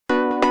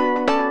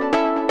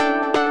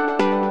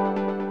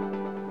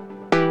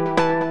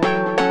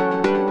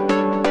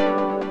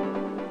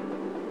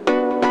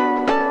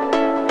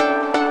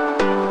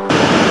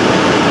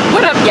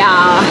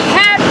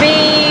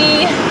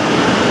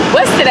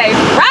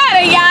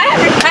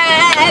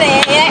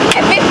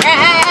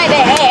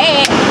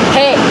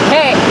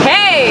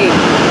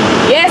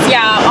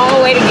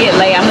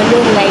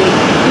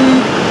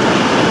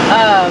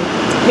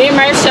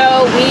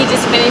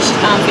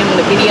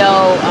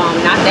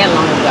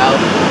ago.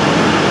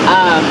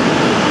 Let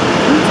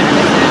me turn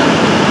this down.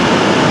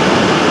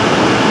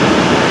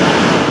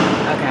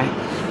 Okay.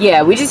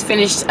 Yeah, we just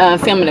finished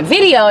filming a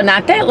video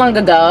not that long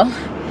ago.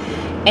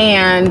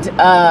 And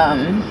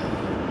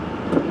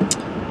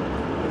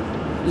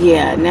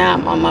yeah, now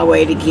I'm on my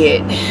way to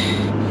get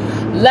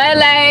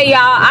Lele, y'all.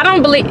 I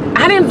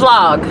didn't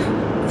vlog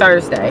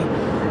Thursday.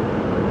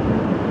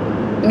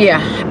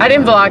 Yeah, I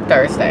didn't vlog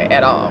Thursday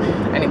at all.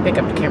 I didn't pick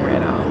up the camera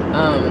at all.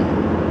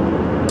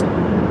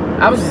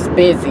 I was just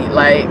busy,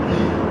 like,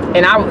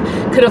 and I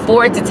could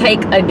afford to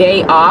take a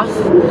day off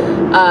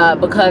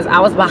because I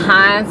was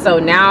behind. So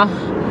now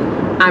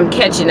I'm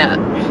catching up.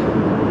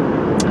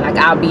 Like,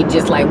 I'll be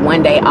just like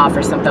one day off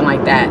or something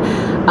like that.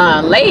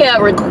 Leia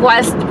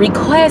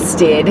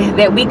requested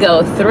that we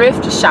go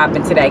thrift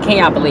shopping today. Can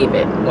y'all believe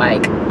it?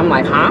 Like, I'm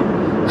like, huh?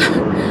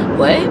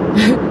 What?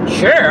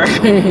 Sure.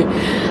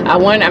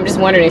 I'm just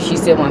wondering if she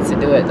still wants to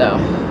do it though.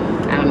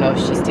 I don't know if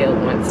she still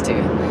wants to,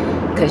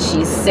 because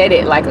she said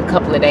it like a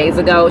couple of days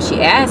ago.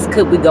 She asked,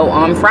 could we go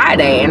on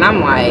Friday? And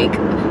I'm like,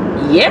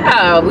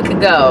 yeah, we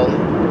could go.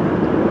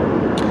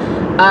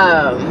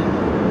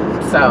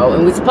 So,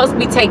 and we're supposed to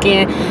be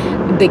taking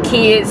the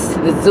kids to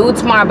the zoo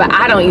tomorrow, but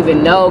I don't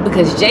even know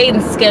because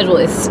Jaden's schedule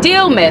is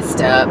still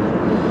messed up.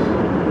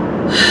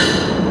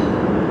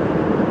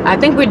 I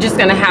think we're just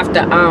gonna have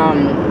to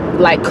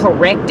like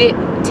correct it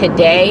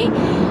today,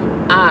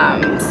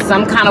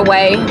 some kind of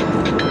way.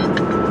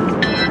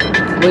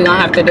 We're gonna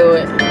have to do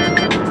it.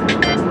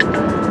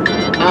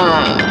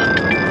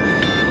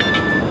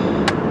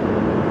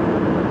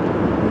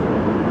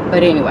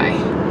 But anyway,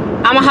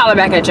 I'm gonna holler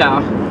back at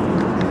y'all.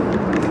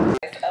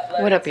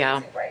 What up,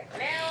 y'all?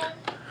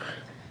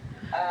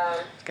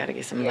 Gotta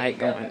get some light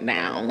going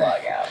down.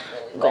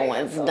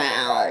 Going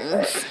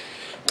down.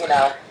 You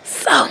know.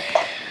 So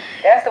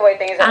that's the way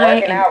things are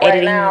working out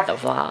right now. I am editing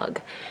the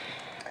vlog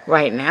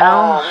right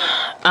now.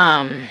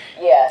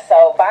 Yeah.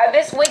 So by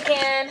this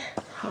weekend,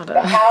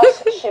 the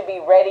house should be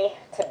ready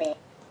to be.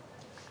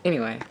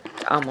 Anyway,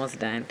 almost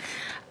done.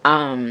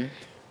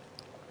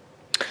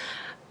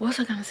 What was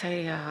I gonna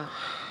say, y'all?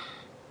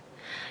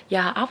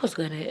 Yeah, I was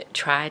gonna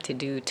try to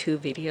do 2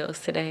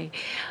 videos today,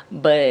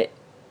 but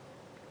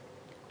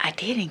I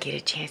didn't get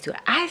a chance to.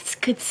 I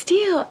could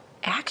still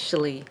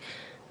actually,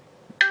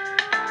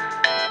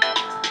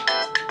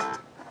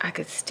 I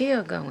could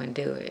still go and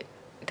do it.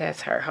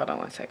 That's her. Hold on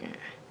one second.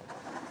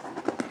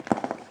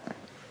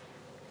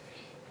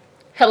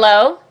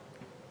 Hello?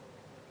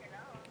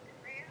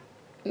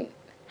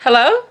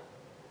 Hello?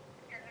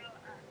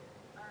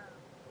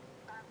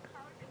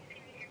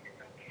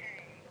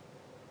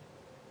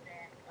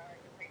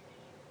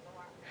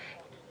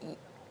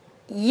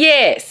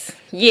 Yes,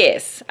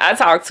 yes, I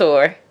talked to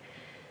her.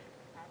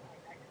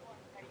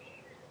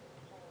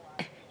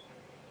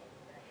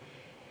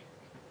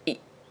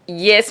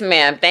 Yes,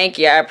 ma'am. Thank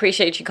you. I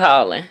appreciate you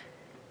calling.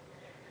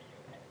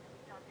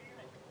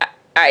 All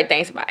right,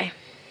 thanks. Bye.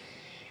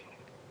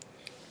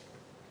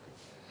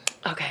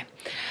 Okay.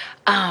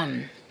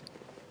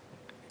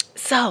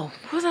 So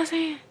what was I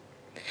saying?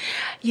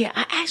 Yeah,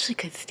 I actually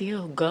could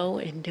still go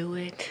and do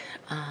it.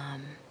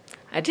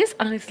 I just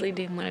honestly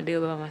didn't want to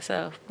do it by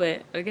myself,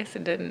 but I guess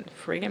it doesn't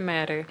freaking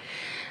matter.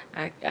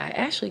 I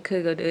actually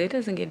could go do it. It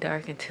doesn't get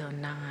dark until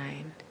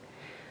 9,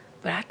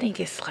 but I think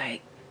it's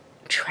like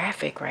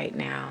traffic right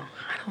now.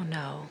 I don't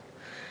know.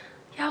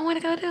 Y'all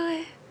want to go do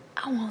it?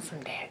 I want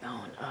some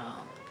daggone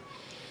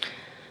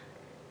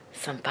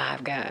some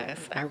Five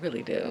Guys. I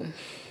really do.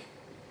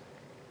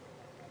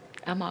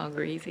 I'm all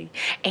greasy,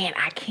 and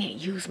I can't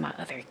use my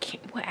other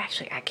well,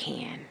 actually I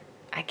can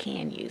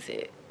use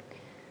it.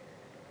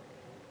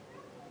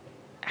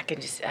 I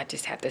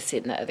just have to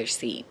sit in the other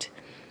seat.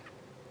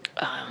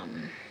 I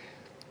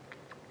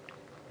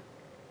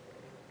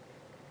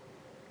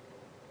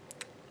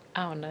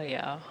don't know,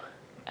 y'all.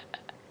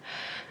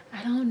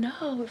 I don't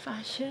know if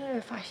I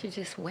should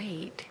just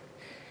wait,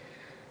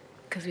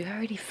 because we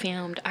already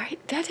filmed.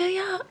 Did I tell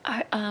y'all?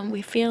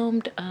 We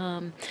filmed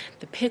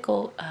the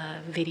pickle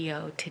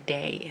video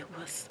today. It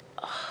was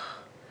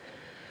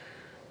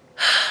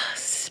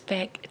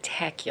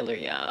spectacular,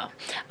 y'all.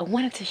 I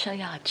wanted to show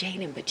y'all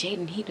Jaden, but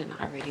Jaden, he done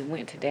already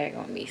went to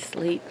daggone me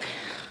sleep.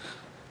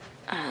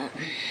 He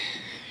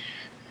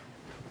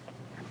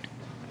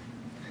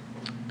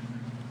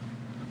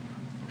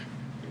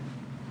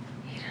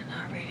done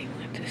already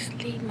went to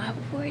sleep, my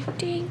poor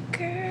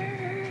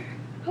dinker.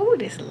 Oh,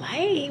 this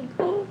light,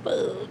 boo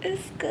boo,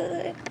 it's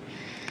good.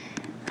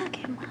 Look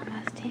at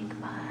Mama's stink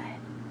pot.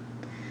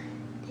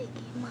 Look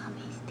at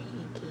Mommy's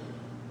stinky.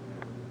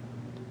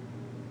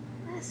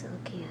 That's so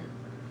cute.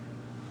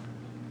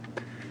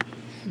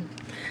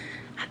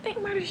 I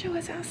think Murder Show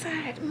is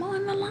outside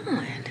mowing the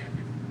lawn.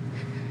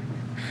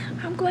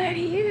 I'm glad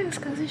he is,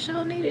 because the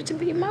show needed to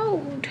be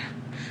mowed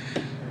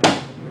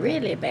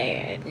really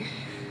bad.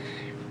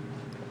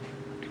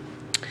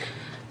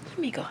 Let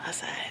me go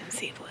outside and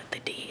see what the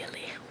deal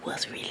is.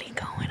 What's really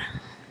going on?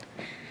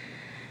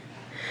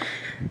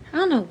 I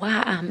don't know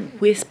why I'm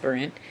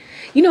whispering.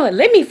 You know what?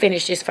 Let me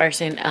finish this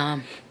first, and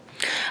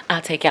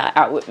I'll take y'all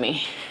out with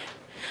me.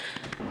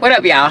 What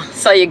up, y'all?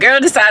 So your girl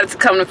decided to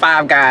come to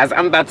Five Guys.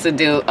 I'm about to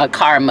do a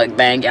car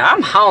mukbang, y'all.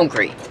 I'm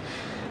hungry.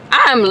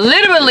 I'm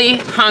literally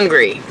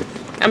hungry.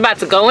 I'm about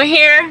to go in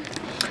here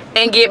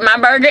and get my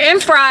burger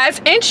and fries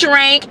and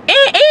drink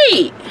and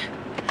eat.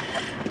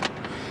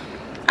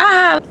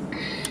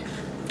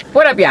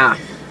 What up, y'all?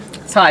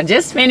 So I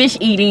just finished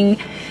eating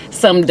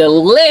some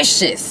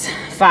delicious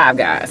Five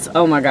Guys.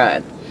 Oh my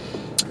God.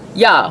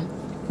 Y'all.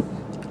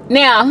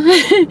 Now,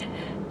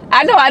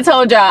 I know I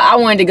told y'all I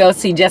wanted to go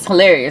see Just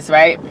Hilarious,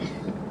 right?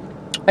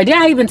 Or did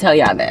I even tell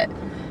y'all that?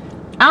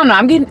 I don't know.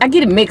 I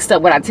get it mixed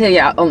up what I tell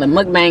y'all on the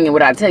mukbang and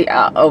what I tell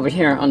y'all over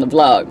here on the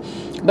vlog.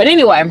 But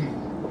anyway,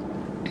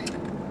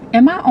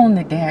 am I on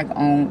the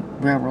daggone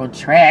railroad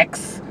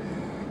tracks?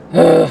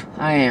 Ugh,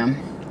 I am.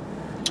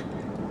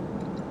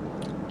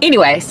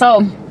 Anyway,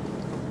 so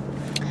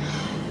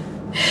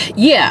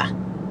yeah,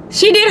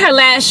 she did her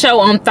last show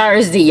on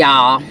Thursday,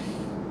 y'all.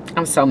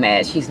 I'm so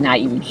mad she's not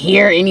even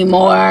here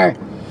anymore.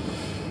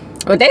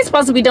 But they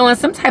supposed to be doing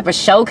some type of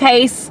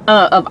showcase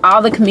of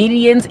all the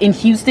comedians in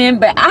Houston,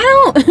 but I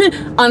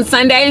don't on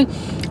Sunday.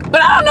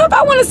 But I don't know if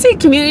I want to see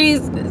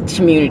comedians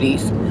from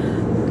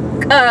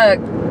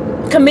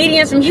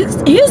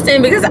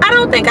Houston, because I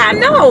don't think I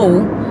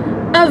know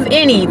of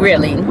any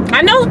really.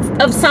 I know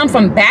of some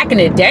from back in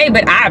the day,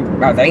 but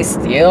are they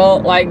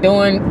still like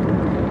doing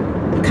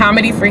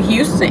comedy for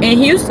Houston in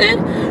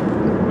Houston?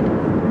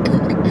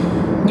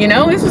 You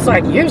know, this was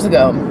like years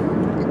ago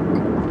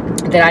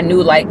that I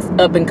knew like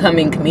up and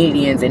coming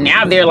comedians, and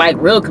now they're like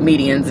real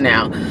comedians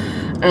now.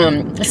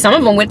 Some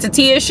of them went to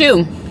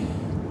TSU.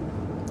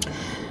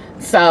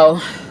 So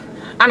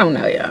I don't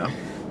know, y'all.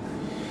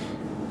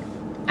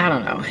 I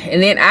don't know.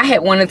 And then I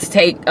had wanted to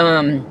take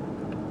the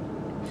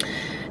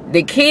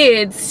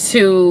kids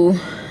to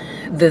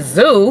the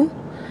zoo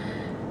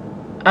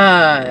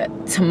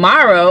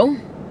tomorrow,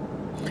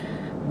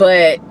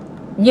 but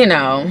you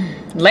know,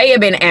 Leia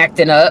been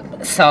acting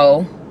up,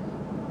 so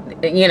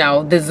you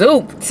know, the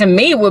zoo to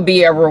me would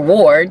be a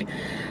reward.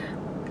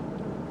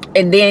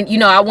 And then, you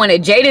know, I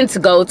wanted Jaden to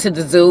go to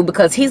the zoo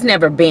because he's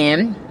never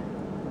been,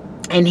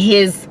 and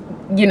his,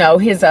 you know,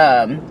 his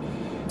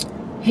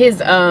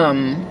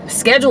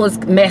schedule is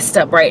messed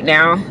up right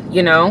now,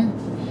 you know.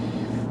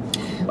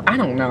 I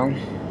don't know.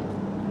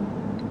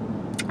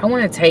 I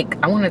want to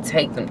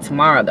take them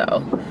tomorrow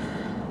though,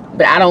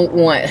 but I don't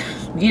want,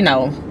 you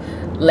know,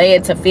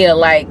 Leia to feel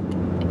like,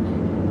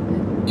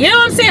 you know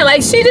what I'm saying,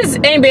 like she just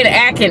ain't been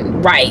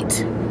acting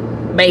right,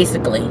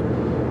 basically.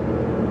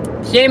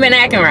 She ain't been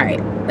acting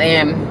right.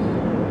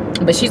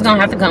 But she's gonna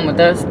have to come with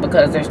us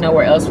because there's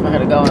nowhere else for her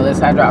to go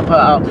unless I drop her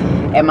off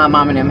at my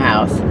mom and them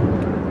house.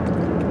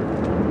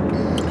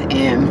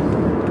 And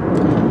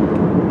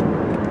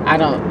I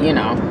don't, you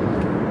know,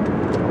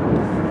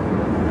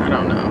 I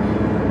don't know.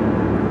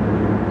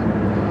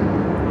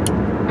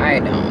 I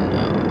don't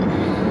know.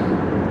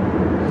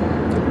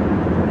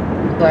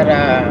 But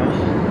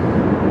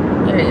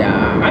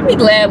yeah, I'd be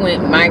glad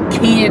when my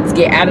kids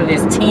get out of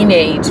this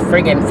teenage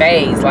friggin'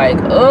 phase. Like,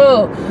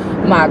 oh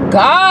my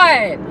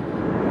God.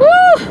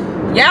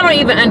 Woo! Y'all don't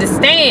even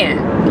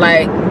understand.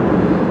 Like,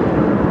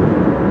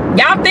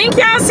 y'all think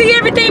y'all see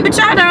everything, but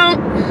y'all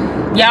don't.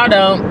 Y'all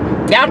don't.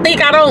 Y'all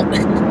think I don't,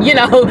 you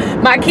know,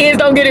 my kids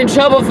don't get in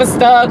trouble for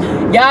stuff.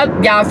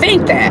 Y'all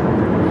think that.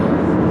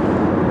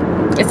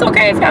 It's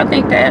okay if y'all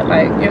think that.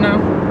 Like, you know,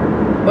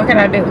 what can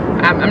I do?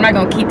 I'm not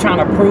gonna keep trying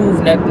to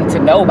prove nothing to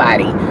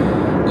nobody.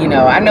 You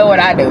know, I know what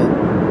I do.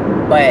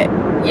 But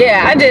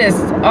yeah, I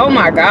just, oh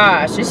my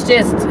gosh, it's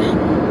just,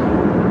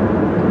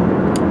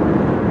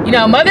 you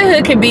know,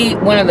 motherhood can be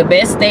one of the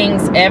best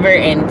things ever,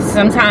 and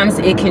sometimes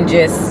it can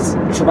just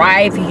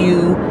drive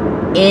you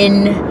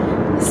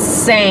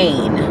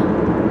insane.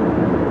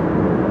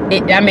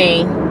 I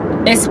mean,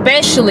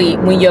 especially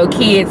when your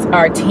kids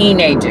are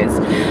teenagers.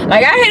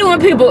 Like, I hate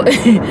when people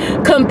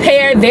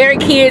compare their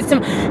kids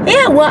to,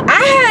 yeah, well,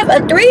 I have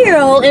a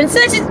 3-year-old and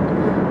such a,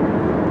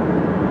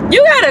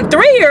 you got a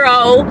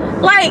 3-year-old,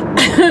 like,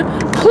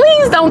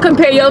 please don't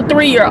compare your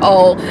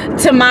 3-year-old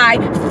to my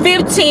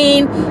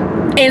 15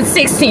 and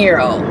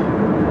 16-year-old.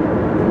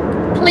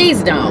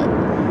 Please don't.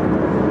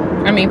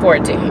 I mean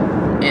 14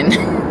 and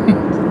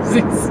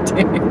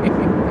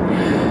 16.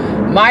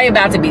 Maya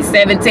about to be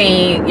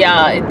 17,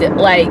 y'all.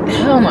 Like,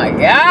 oh my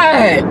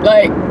God.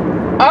 Like,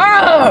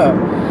 oh.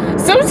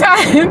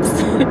 Sometimes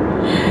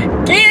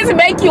kids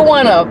make you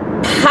want to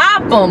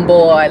pop them,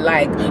 boy.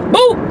 Like,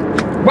 boop.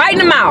 Right in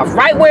the mouth,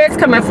 right where it's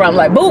coming from,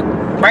 like boop,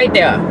 right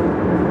there.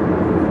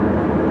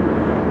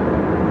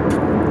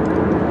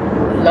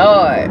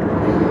 Lord,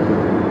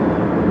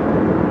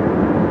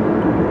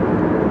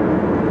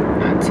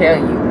 I tell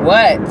you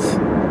what.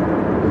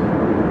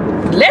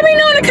 Let me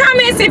know in the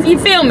comments if you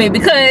feel me,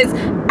 because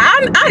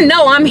I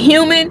know I'm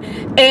human,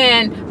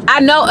 and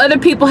I know other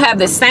people have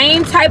the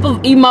same type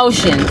of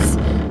emotions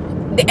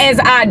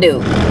as I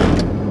do.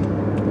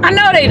 I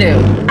know they do.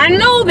 I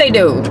know they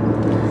do.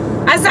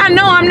 I said, I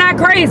know I'm not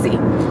crazy.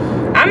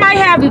 I might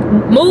have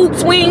mood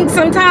swings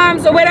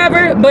sometimes or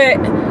whatever, but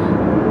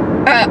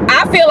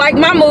I feel like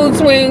my mood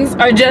swings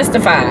are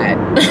justified.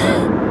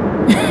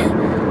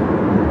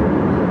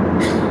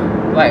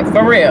 Like,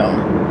 for real.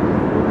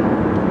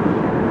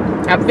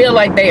 I feel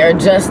like they are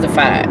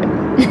justified.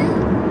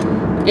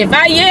 If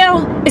I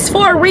yell, it's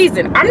for a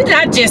reason. I'm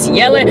not just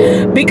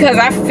yelling because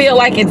I feel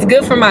like it's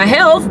good for my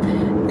health.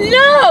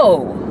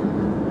 No.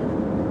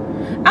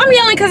 I'm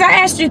yelling because I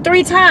asked you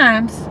 3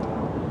 times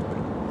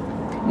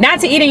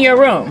not to eat in your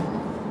room.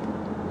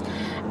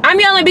 I'm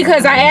yelling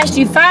because I asked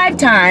you 5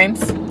 times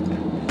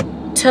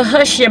to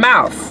hush your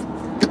mouth.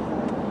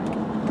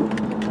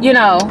 You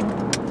know,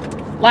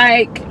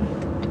 like,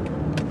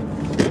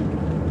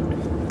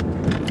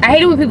 I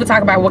hate it when people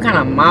talk about what kind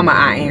of mama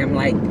I am.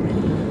 Like,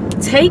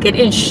 take it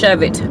and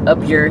shove it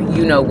up your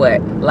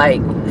you-know-what.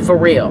 Like, for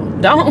real.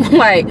 Don't,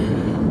 like,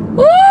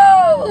 woo,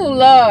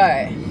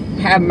 Lord,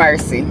 have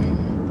mercy.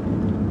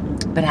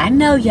 But I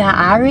know y'all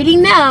already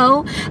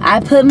know I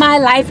put my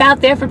life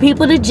out there for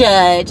people to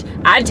judge.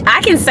 I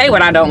can say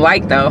what I don't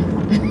like, though.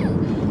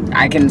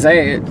 I can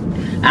say it.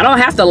 I don't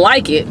have to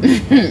like it.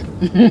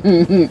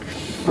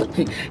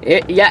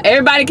 Yeah,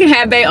 everybody can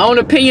have their own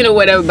opinion or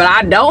whatever, but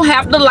I don't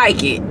have to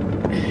like it.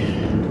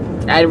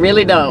 I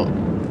really don't.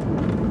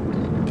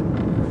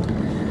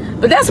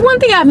 But that's one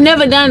thing I've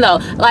never done, though.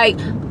 Like,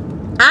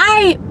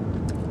 I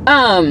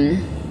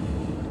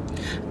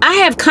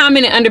have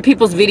commented under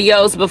people's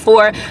videos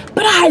before,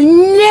 but I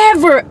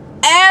never,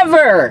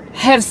 ever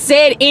have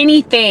said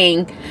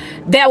anything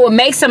that would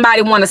make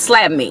somebody want to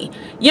slap me.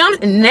 You know,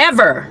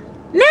 never.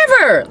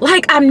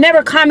 Like, I've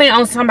never commented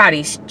on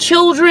somebody's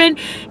children,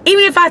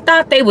 even if I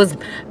thought they was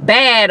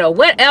bad or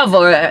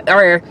whatever,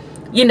 or,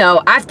 you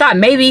know, I thought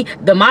maybe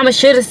the mama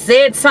should have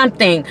said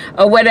something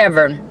or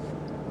whatever.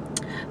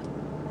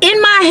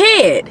 In my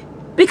head.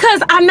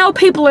 Because I know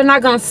people are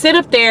not going to sit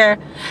up there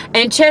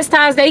and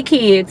chastise their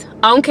kids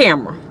on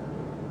camera.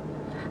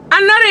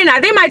 I know they're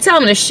not. They might tell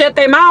them to shut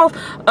their mouth,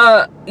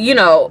 you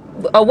know,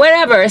 or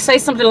whatever, or say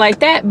something like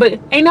that. But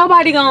ain't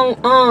nobody going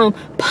to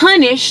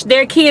punish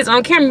their kids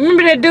on camera.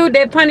 Remember that dude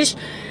that punished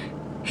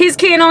his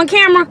kid on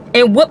camera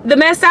and whooped the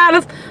mess out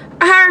of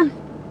her?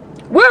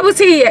 Where was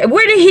he at?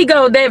 Where did he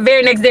go that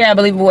very next day, I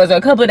believe it was, or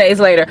a couple of days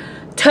later?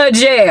 To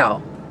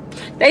jail.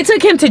 They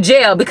took him to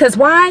jail because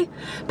why?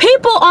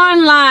 People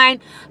online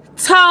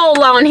told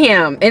on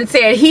him and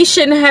said he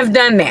shouldn't have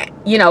done that.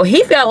 You know,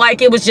 he felt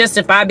like it was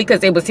justified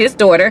because it was his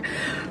daughter.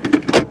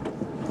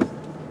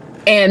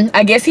 And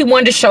I guess he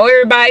wanted to show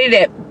everybody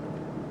that,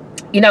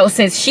 you know,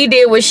 since she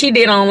did what she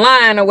did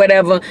online or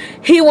whatever,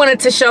 he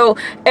wanted to show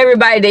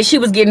everybody that she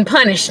was getting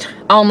punished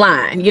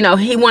online. You know,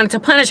 he wanted to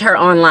punish her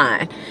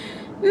online.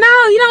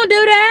 No, you don't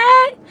do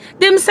that.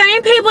 Them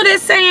same people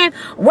that's saying,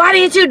 why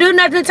didn't you do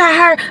nothing to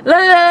her? La,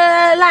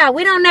 la, la, la.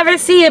 We don't never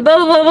see it, blah,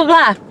 blah, blah, blah,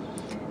 blah.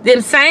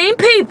 Them same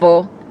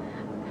people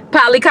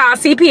probably call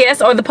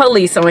CPS or the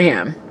police on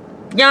him.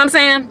 You know what I'm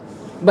saying?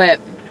 But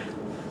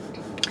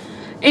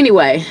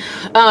anyway,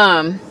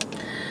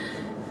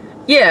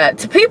 yeah,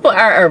 people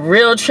are a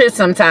real trip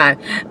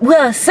sometimes.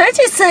 Well, such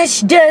and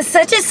such does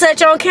such and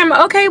such on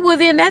camera. Okay, well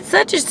then that's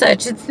such and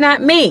such. It's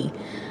not me.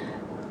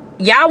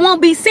 Y'all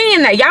won't be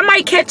seeing that. Y'all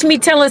might catch me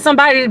telling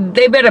somebody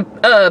they better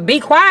be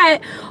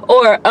quiet,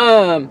 or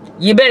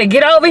you better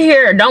get over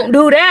here, don't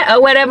do that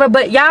or whatever,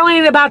 but y'all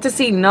ain't about to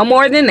see no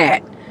more than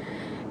that.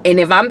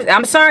 And if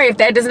I'm sorry if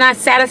that does not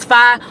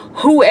satisfy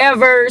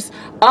whoever's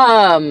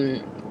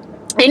and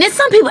there's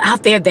some people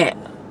out there that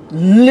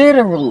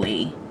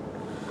literally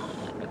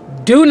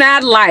do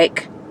not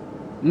like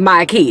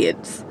my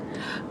kids.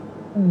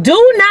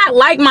 Do not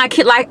like my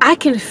kid. Like, I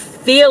can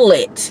feel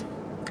it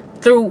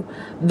through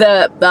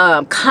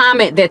the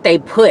comment that they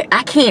put.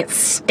 I can't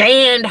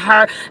stand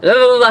her. Blah,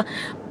 blah, blah.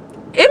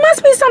 It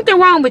must be something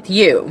wrong with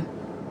you.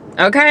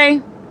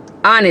 Okay?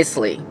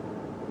 Honestly.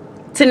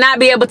 To not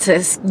be able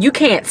to, you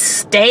can't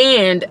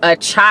stand a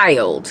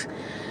child.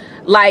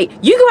 Like,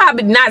 you can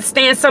probably not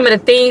stand some of the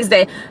things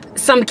that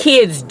some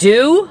kids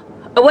do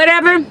or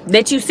whatever,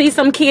 that you see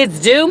some kids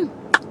do,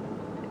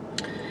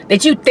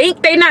 that you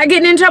think they're not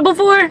getting in trouble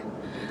for.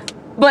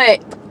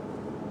 But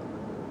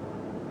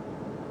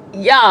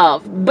y'all,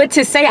 but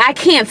to say I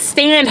can't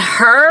stand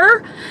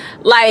her,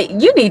 like,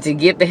 you need to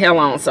get the hell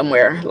on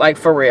somewhere. Like,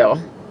 for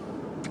real.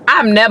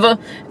 I've never,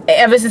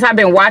 ever since I've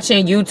been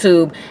watching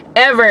YouTube,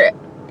 ever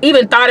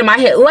even thought in my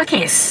head, oh, I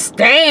can't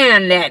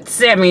stand that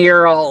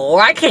 7-year-old.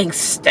 I can't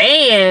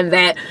stand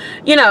that,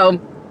 you know,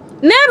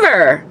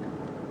 never.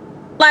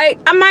 Like,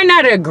 I might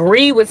not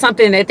agree with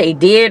something that they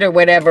did or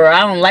whatever.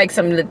 I don't like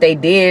something that they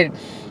did,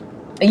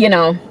 you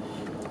know,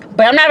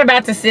 but I'm not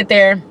about to sit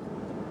there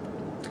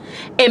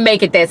and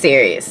make it that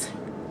serious,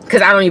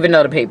 because I don't even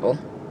know the people.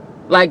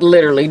 Like,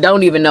 literally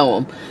don't even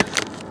know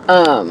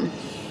them.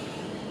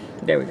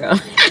 There we go.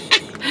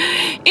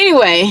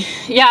 Anyway,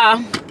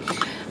 y'all,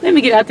 let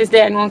me get out this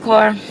daggone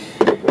car,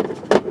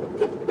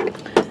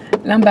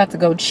 and I'm about to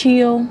go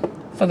chill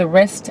for the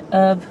rest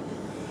of,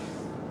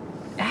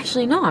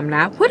 actually no I'm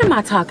not. What am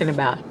I talking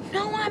about?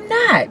 No, I'm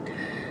not.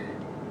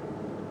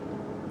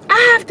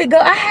 I have to go.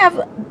 I have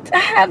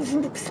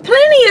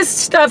plenty of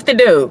stuff to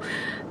do.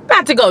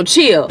 About to go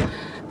chill.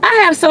 I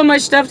have so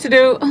much stuff to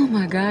do. Oh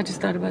my God, I just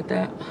thought about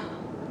that.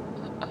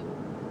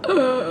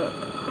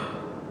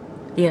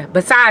 Yeah,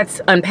 besides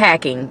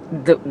unpacking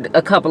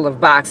a couple of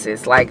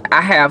boxes, like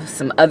I have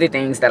some other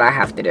things that I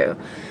have to do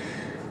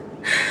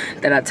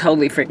that I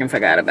totally freaking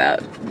forgot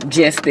about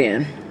just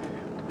then.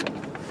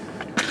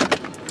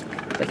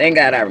 But thank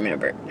God I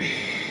remembered.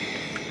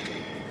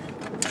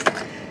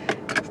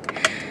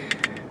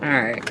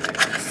 Alright,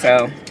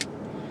 so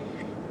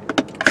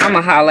I'm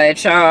gonna holler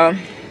at y'all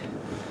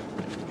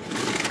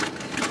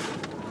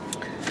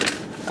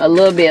a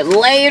little bit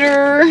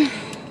later.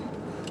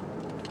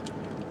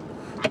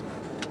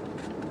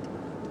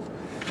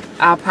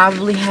 I'll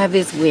probably have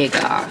his wig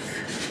off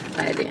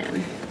by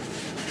then.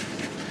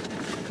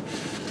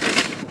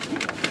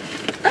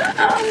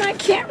 Uh-oh, my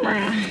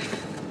camera.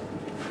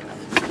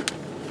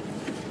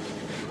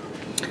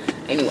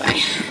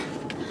 Anyway,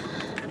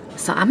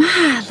 so I'm a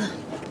holler.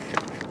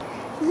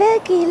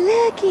 Looky,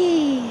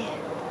 looky.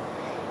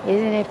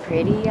 Isn't it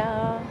pretty,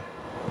 y'all?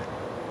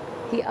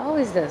 He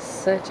always does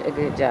such a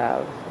good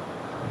job.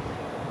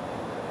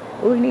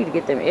 Ooh, we need to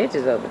get them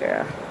edges over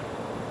there.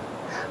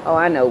 Oh,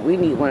 I know. We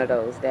need one of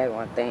those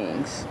daggone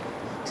things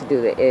to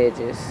do the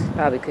edges.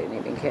 Probably couldn't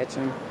even catch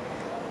them.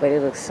 But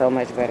it looks so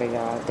much better,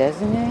 y'all.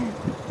 Doesn't it?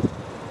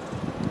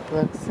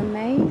 Looks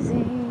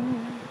amazing.